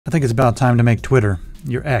think it's about time to make Twitter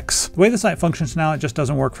your ex. The way the site functions now, it just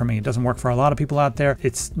doesn't work for me. It doesn't work for a lot of people out there.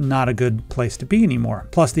 It's not a good place to be anymore.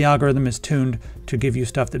 Plus, the algorithm is tuned to give you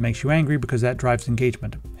stuff that makes you angry because that drives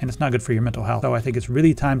engagement, and it's not good for your mental health. So I think it's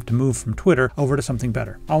really time to move from Twitter over to something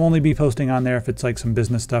better. I'll only be posting on there if it's like some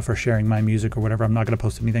business stuff or sharing my music or whatever. I'm not going to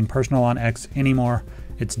post anything personal on X anymore.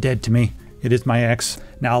 It's dead to me. It is my ex.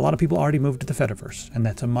 Now, a lot of people already moved to the Fediverse, and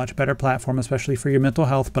that's a much better platform, especially for your mental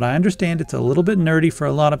health, but I understand it's a little bit nerdy for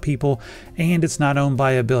a lot of people, and it's not owned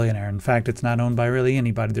by a billionaire. In fact, it's not owned by really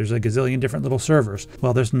anybody. There's a gazillion different little servers.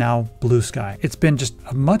 Well, there's now Bluesky. It's been just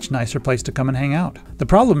a much nicer place to come and hang out. The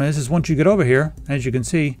problem is once you get over here, as you can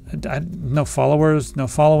see, no followers, no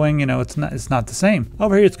following, you know, it's not the same.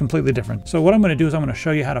 Over here, it's completely different. So what I'm going to do is I'm going to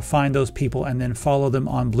show you how to find those people and then follow them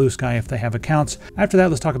on Bluesky if they have accounts. After that,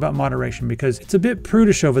 let's talk about moderation, because it's a bit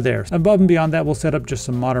prudish over there. Above and beyond that, we'll set up just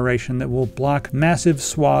some moderation that will block massive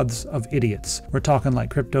swaths of idiots. We're talking like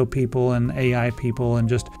crypto people and AI people and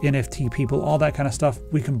just NFT people, all that kind of stuff.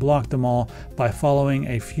 We can block them all by following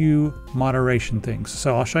a few moderation things.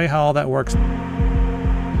 So I'll show you how all that works.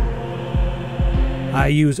 I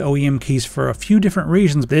use OEM keys for a few different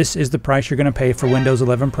reasons. This is the price you're going to pay for Windows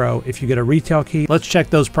 11 Pro if you get a retail key. Let's check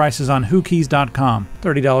those prices on whokeys.com.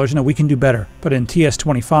 $30, you know, we can do better. Put in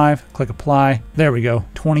TS25, click apply. There we go,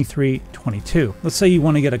 $23.22. Let's say you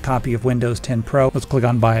want to get a copy of Windows 10 Pro. Let's click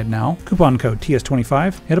on buy it now. Coupon code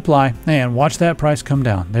TS25, hit apply, and watch that price come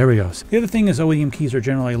down. There we go. The other thing is OEM keys are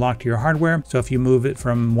generally locked to your hardware. So if you move it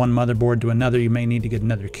from one motherboard to another, you may need to get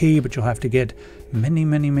another key, but you'll have to get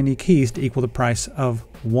many keys to equal the price of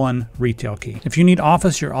one retail key. If you need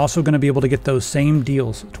Office, you're also going to be able to get those same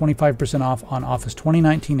deals, 25% off on Office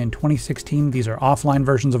 2019 and 2016. These are offline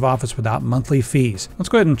versions of Office without monthly fees. Let's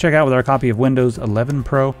go ahead and check out with our copy of Windows 11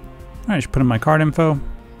 Pro. All right, just put in my card info.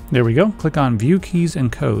 There we go. Click on View Keys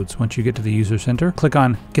and Codes. Once you get to the User Center, click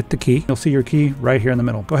on Get the Key. You'll see your key right here in the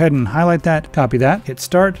middle. Go ahead and highlight that, copy that, hit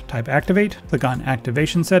Start, type Activate, click on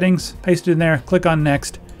Activation Settings, paste it in there, click on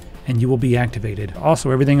Next, and you will be activated.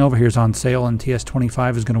 Also, everything over here is on sale and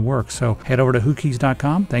TS25 is going to work. So head over to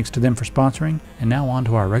whokeys.com. Thanks to them for sponsoring. And now on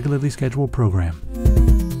to our regularly scheduled program.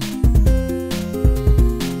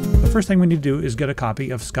 The first thing we need to do is get a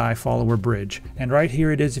copy of Sky Follower Bridge. And right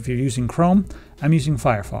here it is if you're using Chrome. I'm using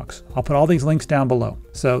Firefox. I'll put all these links down below.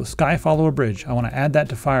 So Sky Follower Bridge, I want to add that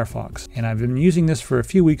to Firefox. And I've been using this for a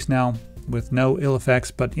few weeks now with no ill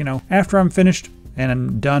effects, but you know, after I'm finished and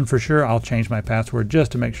I'm done for sure, I'll change my password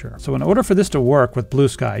just to make sure. So in order for this to work with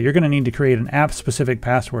Bluesky, you're going to need to create an app-specific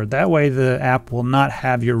password. That way the app will not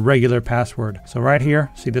have your regular password. So right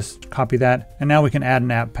here, see this, copy that, and now we can add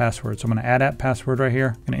an app password. So I'm going to add app password right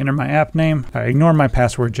here. I'm going to enter my app name. All right, ignore my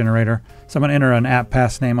password generator. So I'm going to enter an app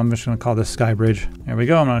pass name. I'm just going to call this Skybridge. There we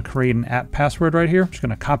go. I'm going to create an app password right here. I'm just going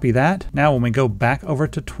to copy that. Now when we go back over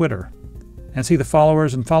to Twitter, and see the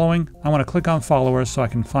followers and following, I want to click on followers so I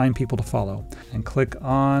can find people to follow. And click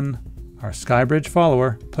on our Skybridge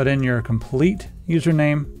follower, put in your complete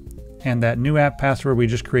username and that new app password we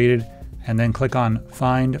just created, and then click on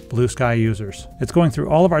Find Bluesky Users. It's going through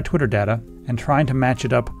all of our Twitter data and trying to match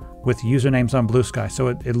it up with usernames on Bluesky. So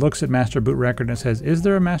it looks at master boot record and it says, is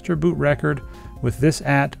there a master boot record with this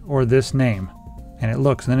at or this name? And it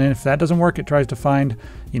looks, and then if that doesn't work, it tries to find,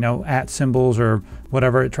 you know, at symbols or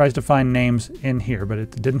whatever. It tries to find names in here, but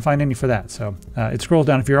it didn't find any for that. So it scrolls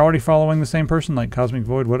down. If you're already following the same person, like Cosmic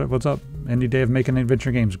Void, what's up? Any Day of Making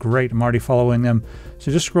Adventure Games, great. I'm already following them.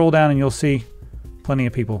 So just scroll down and you'll see plenty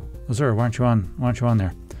of people. Azura, why aren't you on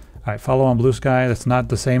there? All right, follow on Bluesky. That's not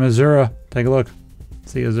the same as Azura. Take a look.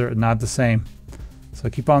 See, Azura, not the same.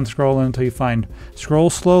 So keep on scrolling until you find.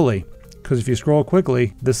 Scroll slowly. Because if you scroll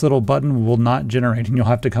quickly, this little button will not generate and you'll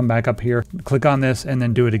have to come back up here, click on this, and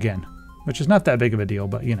then do it again, which is not that big of a deal,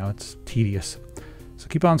 but you know, it's tedious. So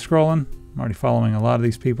keep on scrolling. I'm already following a lot of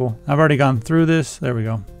these people. I've already gone through this. There we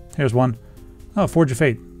go. Here's one. Oh, Forge of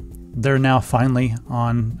Fate. They're now finally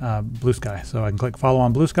on Bluesky. So I can click follow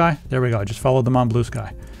on Bluesky. There we go. I just followed them on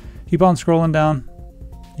Bluesky. Keep on scrolling down.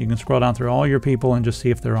 You can scroll down through all your people and just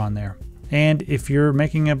see if they're on there. And if you're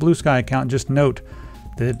making a Bluesky account, just note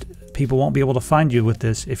that people won't be able to find you with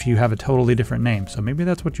this if you have a totally different name. So maybe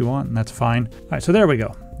that's what you want, and that's fine. All right, so there we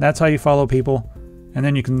go. That's how you follow people. And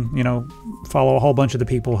then you can, you know, follow a whole bunch of the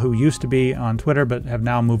people who used to be on Twitter but have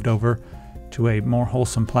now moved over to a more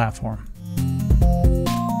wholesome platform.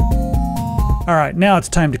 All right, now it's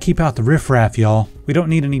time to keep out the riffraff, y'all. We don't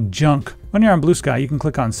need any junk. When you're on Bluesky, you can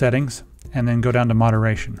click on Settings and then go down to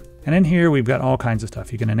Moderation. And in here, we've got all kinds of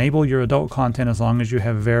stuff. You can enable your adult content as long as you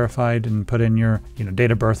have verified and put in your,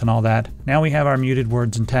 date of birth and all that. Now we have our muted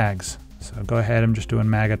words and tags. So go ahead, I'm just doing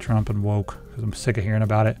MAGA, Trump, and woke, because because I'm sick of hearing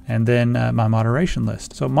about it. And then my moderation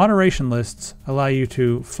list. So moderation lists allow you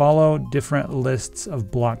to follow different lists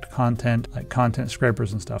of blocked content, like content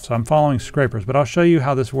scrapers and stuff. So I'm following scrapers, but I'll show you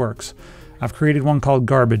how this works. I've created one called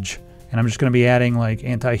garbage, and I'm just going to be adding like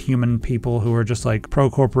anti-human people who are just like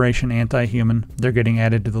pro-corporation, anti-human. They're getting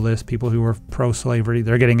added to the list. People who are pro-slavery,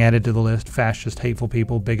 they're getting added to the list. Fascist, hateful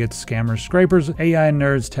people, bigots, scammers, scrapers, AI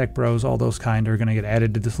nerds, tech bros, all those kind are going to get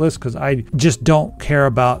added to this list because I just don't care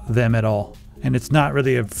about them at all. And it's not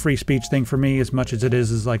really a free speech thing for me as much as it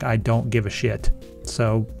is like I don't give a shit.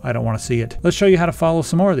 So I don't want to see it. Let's show you how to follow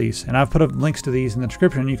some more of these. And I've put up links to these in the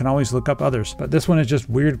description. You can always look up others. But this one is just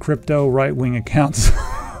weird crypto right-wing accounts.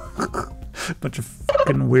 Bunch of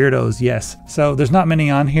fucking weirdos, yes. So there's not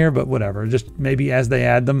many on here, but whatever. Just maybe as they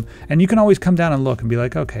add them. And you can always come down and look and be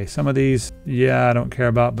like, okay, some of these, yeah, I don't care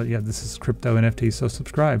about, but yeah, this is crypto NFT, so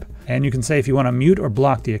subscribe. And you can say if you want to mute or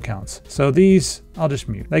block the accounts. So these, I'll just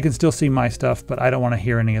mute. They can still see my stuff, but I don't want to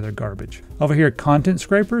hear any other garbage. Over here, content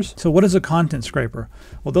scrapers. So what is a content scraper?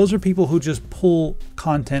 Well, those are people who just pull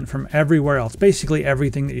content from everywhere else. Basically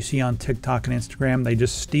everything that you see on TikTok and Instagram, they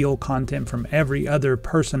just steal content from every other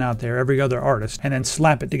person out there, every other artist, and then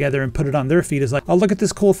slap it together and put it on their feed as like, oh, look at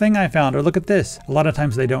this cool thing I found, or look at this. A lot of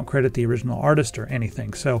times they don't credit the original artist or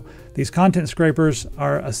anything. So these content scrapers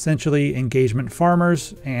are essentially engagement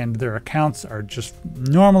farmers, and their accounts are just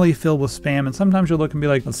normally filled with spam. And sometimes you'll look and be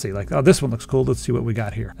like, let's see, like, oh, this one looks cool. Let's see what we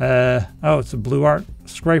got here. Oh, it's a blue art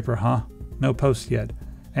scraper, huh? No post yet.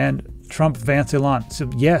 And Trump Vancellant. So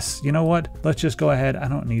yes, you know what? Let's just go ahead. I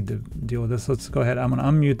don't need to deal with this. Let's go ahead. I'm going to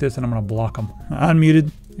unmute this and I'm going to block them.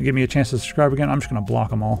 Unmuted. You give me a chance to subscribe again. I'm just going to block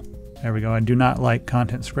them all. There we go. I do not like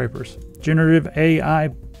content scrapers. Generative AI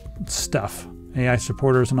stuff. AI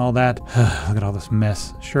supporters and all that. Look at all this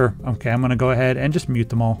mess. Sure. Okay, I'm going to go ahead and just mute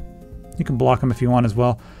them all. You can block them if you want as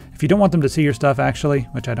well. If you don't want them to see your stuff, actually,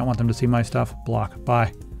 which I don't want them to see my stuff, block.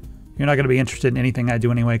 Bye. You're not going to be interested in anything I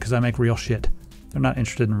do anyway because I make real shit. They're not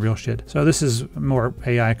interested in real shit. So this is more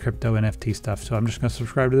AI, crypto, NFT stuff. So I'm just going to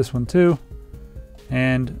subscribe to this one too.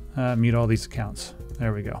 And mute all these accounts.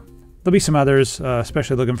 There we go. There'll be some others,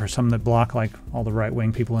 especially looking for some that block like all the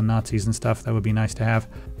right-wing people and Nazis and stuff. That would be nice to have.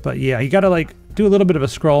 But yeah, you got to like do a little bit of a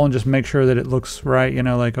scroll and just make sure that it looks right, you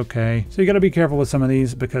know, like, okay. So you got to be careful with some of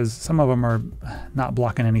these because some of them are not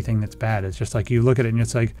blocking anything that's bad. It's just like you look at it and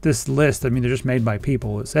it's like this list, I mean, they're just made by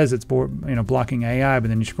people. It says it's, you know, blocking AI, but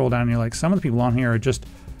then you scroll down and you're like, some of the people on here are just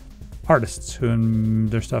artists who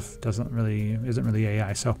their stuff isn't really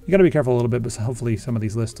AI. So you got to be careful a little bit, but hopefully some of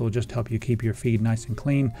these lists will just help you keep your feed nice and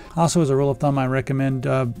clean. Also, as a rule of thumb, I recommend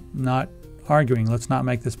not arguing. Let's not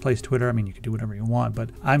make this place Twitter. I mean, you can do whatever you want, but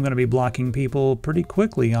I'm going to be blocking people pretty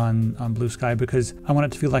quickly on Bluesky because I want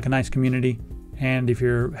it to feel like a nice community. And if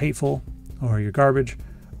you're hateful or you're garbage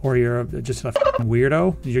or you're just a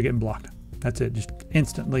weirdo, you're getting blocked. That's it, just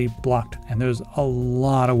instantly blocked. And there's a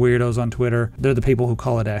lot of weirdos on Twitter. They're the people who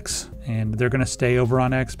call it X, and they're gonna stay over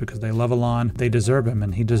on X because they love Elon. They deserve him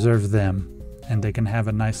and he deserves them. And they can have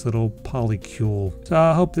a nice little polycule. So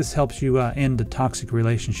I hope this helps you end a toxic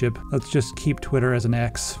relationship. Let's just keep Twitter as an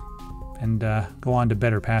X and go on to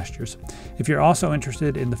better pastures. If you're also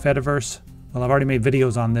interested in the Fediverse, well, I've already made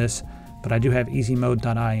videos on this, but I do have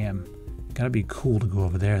easymode.im. Gotta be cool to go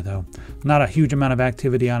over there though. Not a huge amount of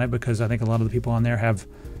activity on it because I think a lot of the people on there have,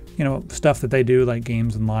 you know, stuff that they do like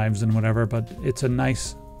games and lives and whatever, but it's a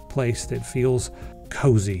nice place that feels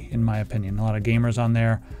cozy in my opinion. A lot of gamers on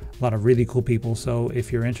there, a lot of really cool people. So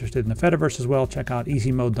if you're interested in the Fediverse as well, check out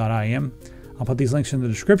easymode.im. I'll put these links in the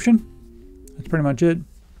description. That's pretty much it.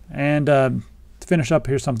 And to finish up,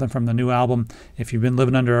 here's something from the new album. If you've been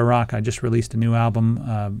living under a rock, I just released a new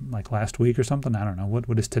album like last week or something. I don't know.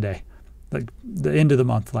 What is today? Like the end of the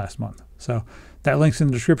month, last month. So that link's in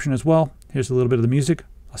the description as well. Here's a little bit of the music.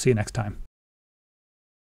 I'll see you next time.